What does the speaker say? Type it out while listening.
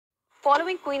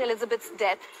Following Queen Elizabeth's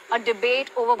death, a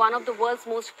debate over one of the world's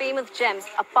most famous gems,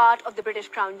 a part of the British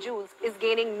crown jewels, is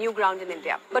gaining new ground in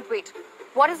India. But wait,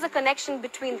 what is the connection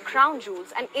between crown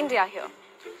jewels and India here?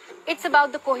 It's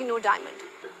about the Koh-I-Noor diamond,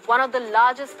 one of the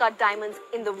largest cut diamonds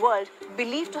in the world,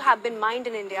 believed to have been mined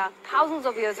in India thousands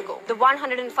of years ago. The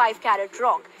 105-carat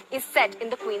rock is set in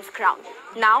the Queen's crown.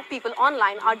 Now, people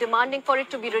online are demanding for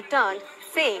it to be returned,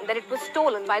 saying that it was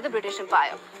stolen by the British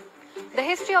Empire. The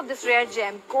history of this rare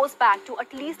gem goes back to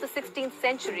at least the 16th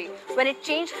century, when it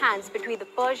changed hands between the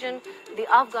Persian, the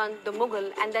Afghan, the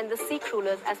Mughal, and then the Sikh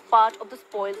rulers as part of the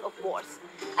spoils of wars.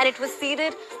 And it was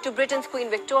ceded to Britain's Queen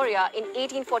Victoria in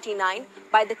 1849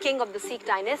 by the king of the Sikh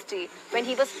dynasty, when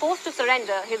he was forced to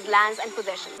surrender his lands and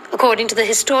possessions. According to the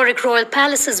historic Royal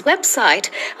Palace's website,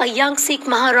 a young Sikh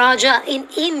Maharaja in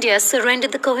India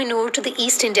surrendered the Koh-I-Noor to the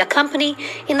East India Company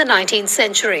in the 19th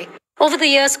century. Over the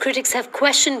years, critics have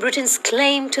questioned Britain's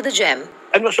claim to the gem.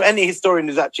 I'm not sure any historian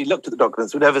who's actually looked at the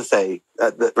documents would ever say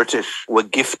that the British were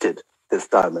gifted this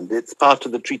diamond. It's part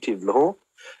of the Treaty of Lahore.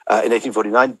 In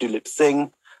 1849, Duleep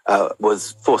Singh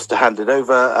was forced to hand it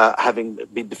over, having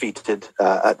been defeated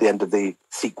at the end of the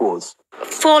Sikh Wars.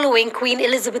 Following Queen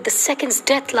Elizabeth II's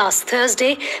death last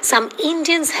Thursday, some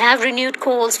Indians have renewed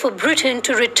calls for Britain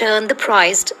to return the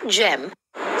prized gem.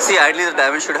 See, ideally the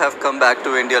diamond should have come back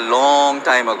to India a long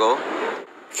time ago.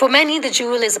 For many, the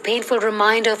jewel is a painful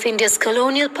reminder of India's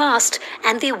colonial past,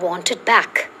 and they want it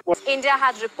back. India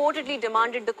has reportedly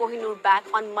demanded the Koh-I-Noor back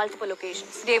on multiple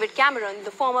occasions. David Cameron,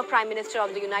 the former Prime Minister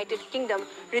of the United Kingdom,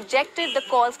 rejected the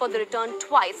calls for the return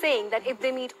twice, saying that if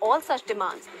they meet all such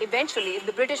demands, eventually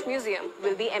the British Museum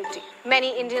will be empty.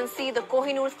 Many Indians see the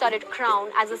Koh-I-Noor studded crown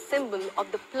as a symbol of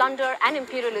the plunder and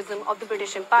imperialism of the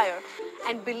British Empire,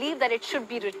 and believe that it should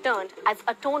be returned as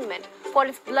atonement for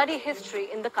its bloody history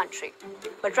in the country.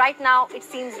 But right now, it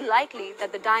seems likely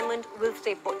that the diamond will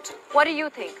stay put. What do you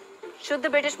think? Should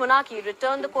the British monarchy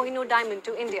return the Koh-I-Noor diamond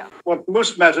to India? What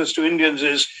most matters to Indians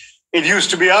is it used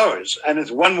to be ours, and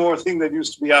it's one more thing that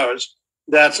used to be ours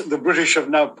that the British have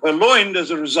now purloined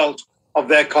as a result of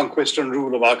their conquest and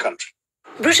rule of our country.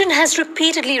 Britain has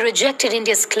repeatedly rejected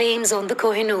India's claims on the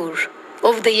Koh-I-Noor.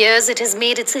 Over the years, it has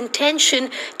made its intention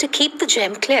to keep the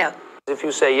gem clear. If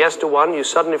you say yes to one, you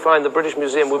suddenly find the British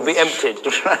Museum would be emptied.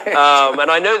 And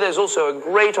I know there's also a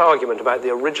great argument about the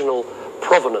original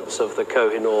provenance of the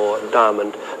Koh-I-Noor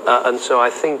diamond. And so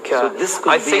I think,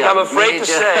 I'm afraid to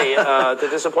say, to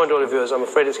disappoint all of viewers, I'm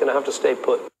afraid it's going to have to stay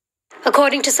put.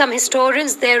 According to some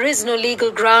historians, there is no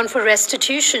legal ground for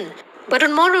restitution. But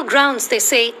on moral grounds, they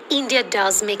say India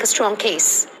does make a strong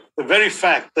case. The very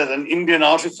fact that an Indian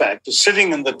artifact is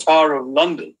sitting in the Tower of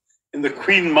London, in the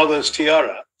Queen Mother's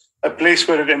tiara, a place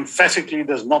where it emphatically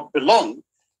does not belong,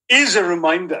 is a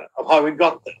reminder of how it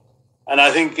got there. And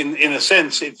I think, in a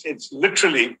sense, it's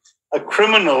literally a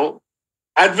criminal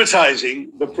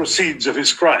advertising the proceeds of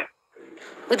his crime.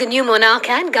 With the new monarch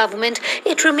and government,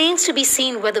 it remains to be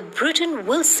seen whether Britain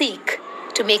will seek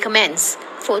to make amends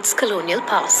for its colonial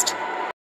past.